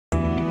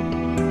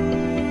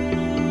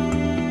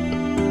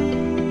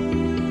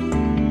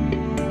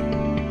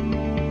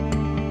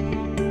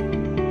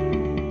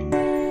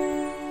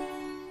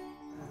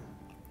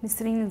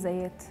نسرين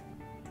زيات.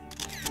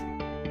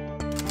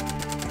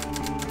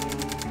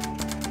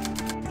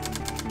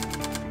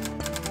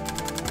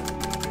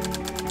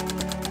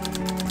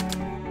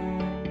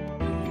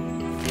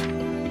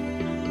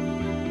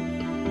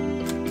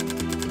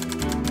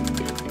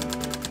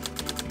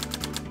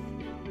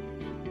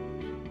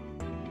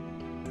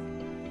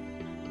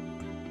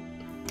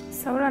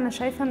 الثورة أنا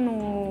شايفة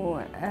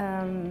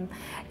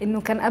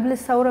إنه كان قبل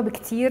الثورة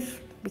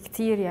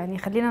بكتير يعني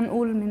خلينا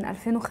نقول من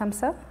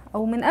 2005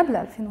 أو من قبل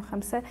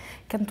 2005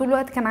 كان طول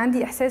الوقت كان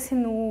عندي إحساس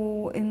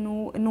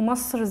إنه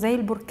مصر زي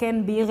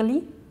البركان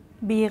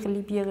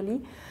بيغلي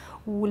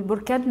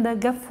والبركان ده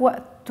جه في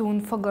وقت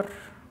وانفجر.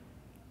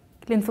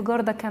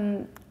 الانفجار ده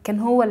كان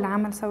هو اللي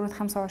عمل ثورة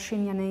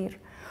 25 يناير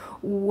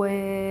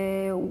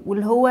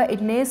واللي هو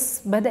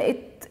الناس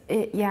بدأت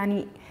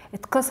يعني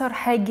اتكسر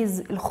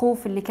حاجز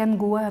الخوف اللي كان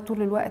جواها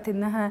طول الوقت،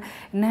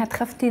 انها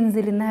تخاف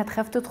تنزل، انها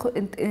تخاف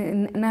تدخل،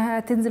 انها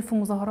تنزل في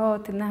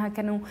مظاهرات، انها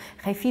كانوا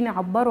خايفين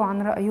يعبروا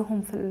عن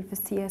رأيهم في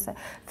السياسة.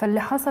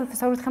 فاللي حصل في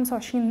ثورة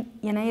 25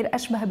 يناير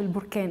أشبه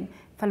بالبركان،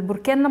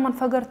 فالبركان لما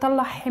انفجر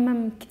طلع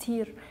حمم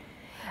كتير.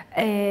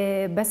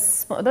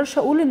 بس ما اقدرش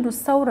اقول انه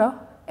الثورة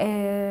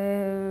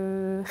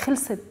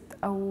خلصت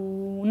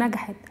او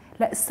نجحت،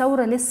 لا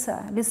الثورة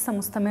لسه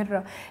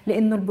مستمرة،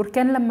 لأنه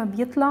البركان لما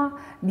بيطلع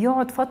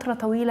بيقعد فترة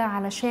طويلة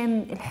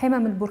علشان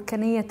الحمم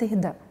البركانية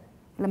تهدى.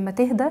 لما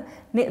تهدى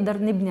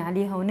نقدر نبني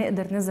عليها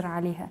ونقدر نزرع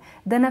عليها.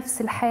 ده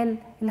نفس الحال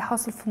اللي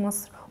حاصل في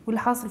مصر واللي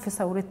حاصل في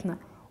ثورتنا.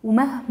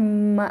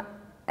 ومهما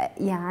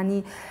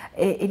يعني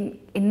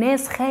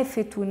الناس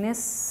خافت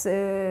والناس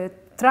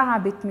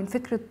اترعبت من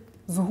فكرة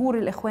ظهور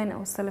الإخوان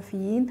أو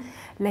السلفيين،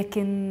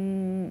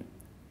 لكن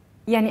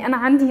يعني أنا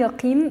عندي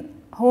يقين،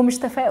 هو مش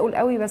تفاؤل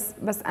قوي،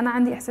 بس انا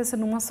عندي احساس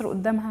ان مصر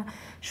قدامها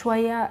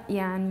شويه،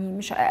 يعني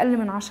مش اقل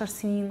من 10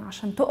 سنين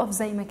عشان تقف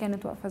زي ما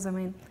كانت واقفه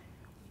زمان.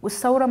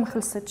 والثوره ما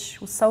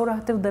خلصتش، والثوره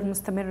هتفضل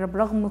مستمره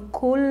برغم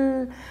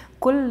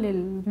كل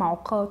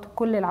المعوقات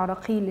وكل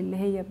العراقيل اللي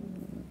هي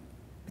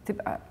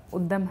بتبقى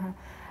قدامها،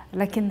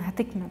 لكن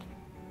هتكمل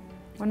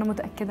وانا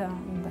متاكده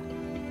من ده.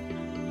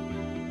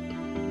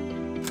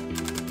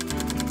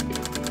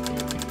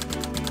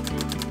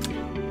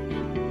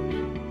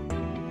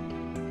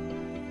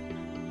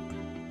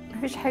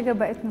 مفيش حاجة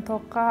بقت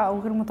متوقعة أو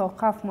غير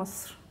متوقعة في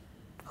مصر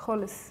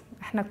خالص.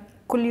 احنا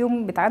كل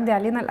يوم بتعدي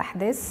علينا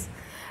الأحداث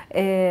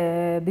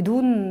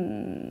بدون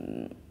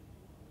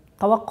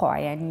توقع،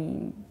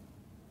 يعني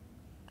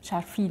مش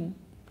عارفين.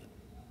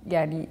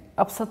 يعني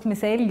أبسط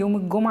مثال يوم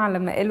الجمعة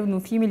لما قالوا إنه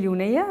في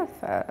مليونية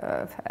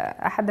في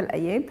أحد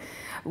الأيام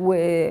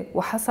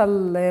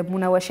وحصل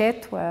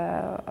مناوشات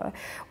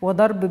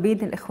وضرب بين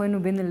الإخوان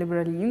وبين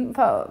الليبراليين،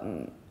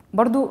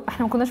 برضو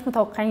احنا ما كناش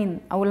متوقعين،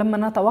 او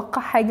لما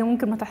نتوقع حاجة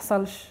ممكن ما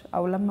تحصلش،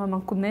 او لما ما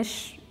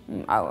كناش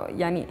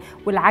يعني،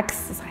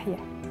 والعكس صحيح.